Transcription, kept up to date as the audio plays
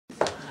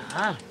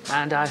Ah,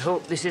 and I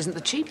hope this isn't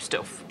the cheap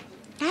stuff.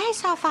 Hey,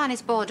 it's our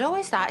finest Bordeaux,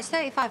 is that? It's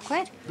 35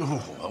 quid.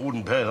 Oh, I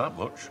wouldn't pay that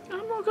much.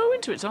 I'm not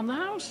going to, it's on the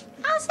house.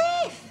 As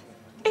if.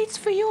 It's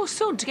for your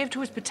son to give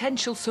to his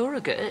potential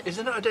surrogate. Is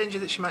there not a danger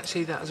that she might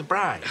see that as a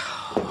bribe?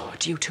 Oh,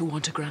 do you two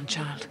want a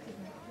grandchild?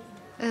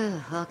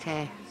 Oh,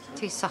 OK.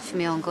 Too soft for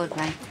me own good,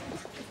 mate.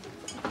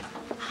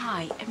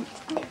 Hi,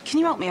 can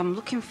you help me? I'm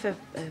looking for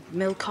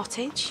Mill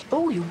Cottage.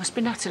 Oh, you must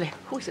be Natalie.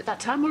 Oh, is it that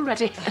time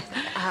already?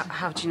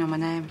 How do you know my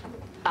name?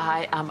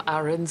 I am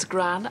Aaron's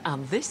gran,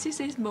 and this is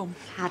his mum.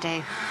 I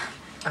do.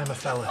 I'm a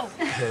fella.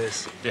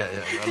 Hers. Yeah,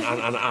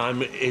 and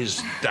I'm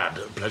his dad.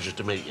 Pleasure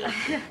to meet you.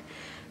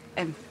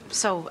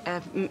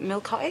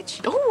 Mill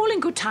Cottage? Oh, all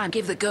in good time.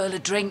 Give the girl a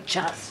drink,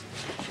 Chaz.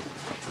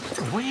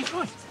 Where are you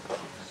going?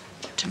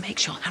 To make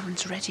sure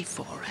Aaron's ready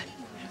for her.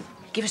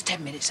 Give us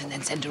 10 minutes and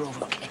then send her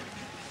over, OK?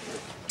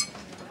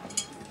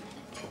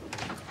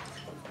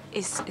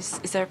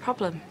 Is there a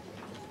problem?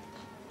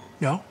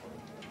 No.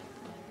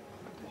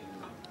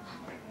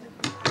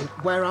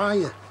 Where are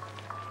you?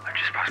 I'm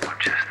just past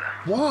Manchester.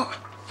 What?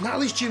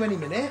 Natalie's due any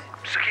minute.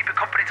 So keep it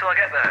company till I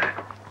get there.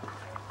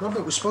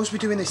 Robert, we're supposed to be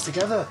doing this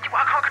together. Yeah,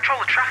 well, I can't control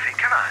the traffic,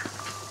 can I?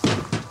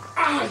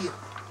 Ah, you...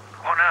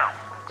 What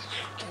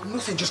now?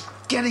 Nothing, just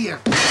get here.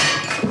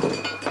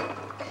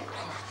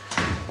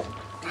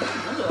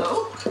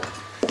 Hello?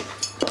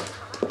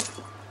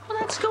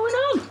 What's going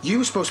on? You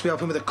were supposed to be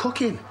helping with the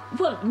cooking.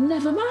 Well,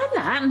 never mind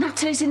that.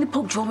 Natalie's in the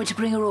pub. Do you want me to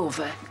bring her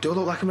over? Do I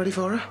look like I'm ready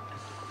for her?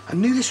 I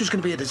knew this was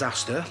going to be a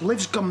disaster.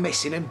 Liv's gone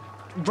missing and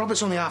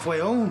Robert's only halfway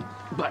home.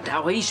 But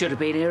now he should have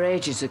been here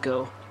ages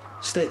ago.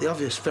 State the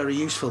obvious, very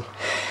useful.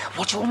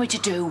 What do you want me to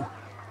do?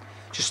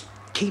 Just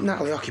keep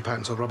Natalie occupied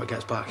until Robert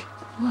gets back.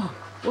 Well,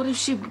 what if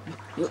she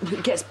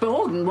gets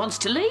bored and wants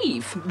to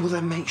leave? Well,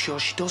 then make sure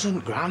she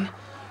doesn't, Gran.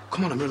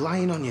 Come on, I'm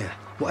relying on you.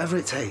 Whatever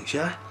it takes,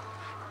 yeah?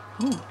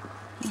 Oh.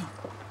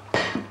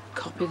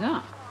 Copy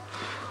that.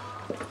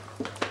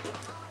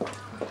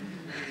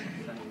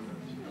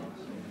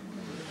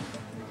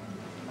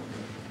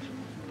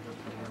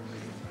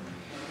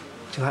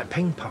 Do you like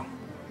ping pong?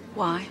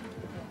 Why?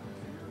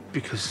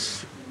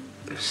 Because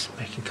it's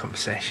making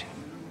conversation.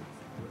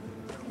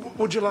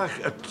 Would you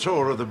like a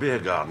tour of the beer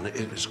garden?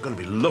 It's going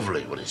to be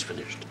lovely when it's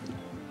finished.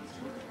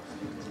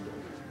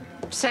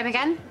 Same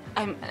again?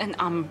 And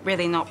I'm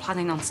really not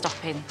planning on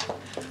stopping.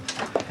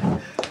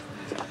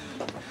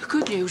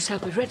 Good news, I'll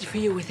be ready for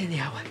you within the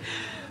hour.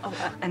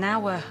 Oh, an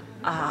hour?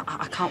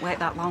 I can't wait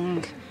that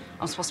long.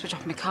 I'm supposed to be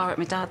dropping my car at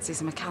my dad's.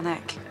 He's a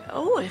mechanic.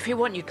 Oh, if you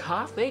want your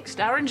car fixed,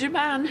 Aaron's your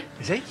man.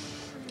 Is he?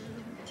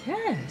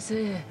 Yeah, there's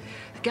a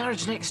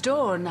garage next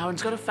door, and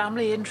Aaron's got a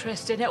family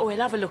interest in it. Oh, he'll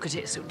have a look at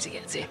it as soon as he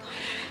gets here.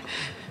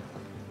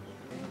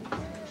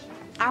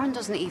 Aaron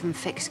doesn't even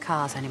fix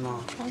cars anymore.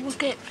 Well, we'll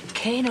get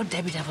Kane or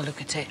Debbie to have a look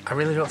at it. I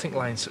really don't think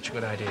lying's such a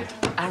good idea.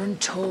 Aaron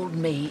told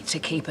me to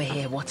keep her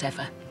here,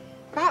 whatever.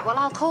 Right, well,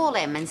 I'll call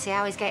him and see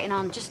how he's getting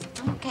on. Just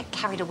don't get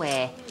carried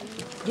away.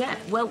 Yeah,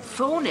 well,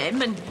 phone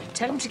him and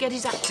tell him to get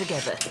his act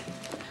together.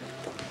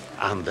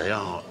 And they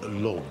are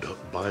loved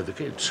by the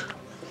kids.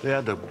 They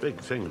had a big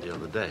thing the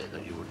other day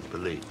that you wouldn't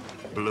believe.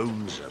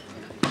 Balloons.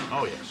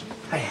 Oh, yes.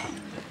 Hey,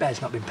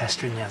 Bear's not been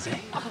pestering you, has he?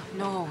 Oh,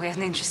 no, we had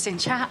an interesting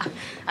chat.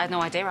 I had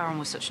no idea Aaron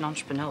was such an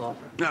entrepreneur.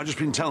 I've just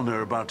been telling her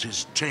about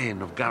his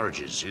chain of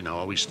garages. You know,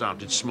 how he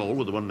started small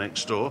with the one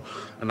next door,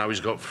 and now he's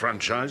got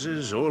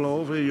franchises all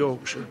over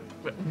Yorkshire.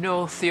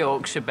 North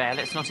Yorkshire, Bear,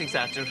 let's not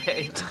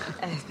exaggerate.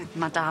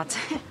 My dad.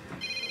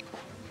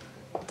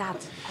 Dad,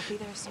 I'll be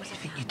there as soon as I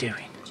What are you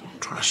doing?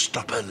 Trying to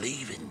stop her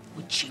leaving.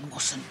 Which she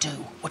mustn't do.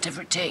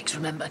 Whatever it takes,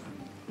 remember?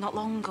 Not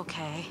long,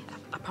 OK?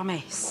 I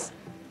promise.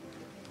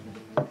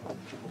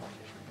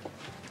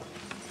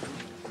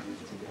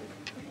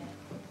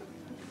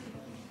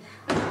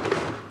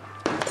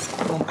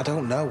 Mum, I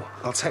don't know.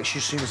 I'll text you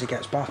as soon as he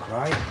gets back,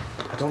 right?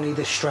 I don't need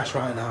this stress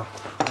right now.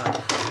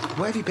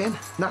 Where have you been?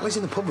 Natalie's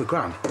in the pub with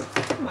Gran.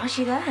 Why's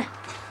she there?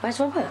 Where's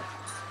Robert?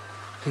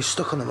 He's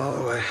stuck on the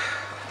motorway.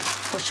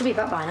 Well, she'll be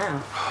back by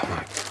now. Oh,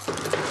 my...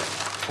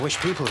 I wish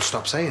people would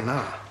stop saying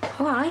that.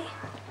 All right.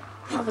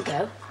 I'll have a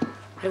go.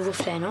 Had a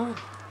rough day and all.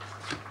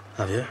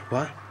 Have you?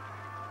 Why?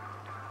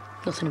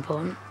 Nothing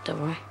important,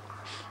 don't worry.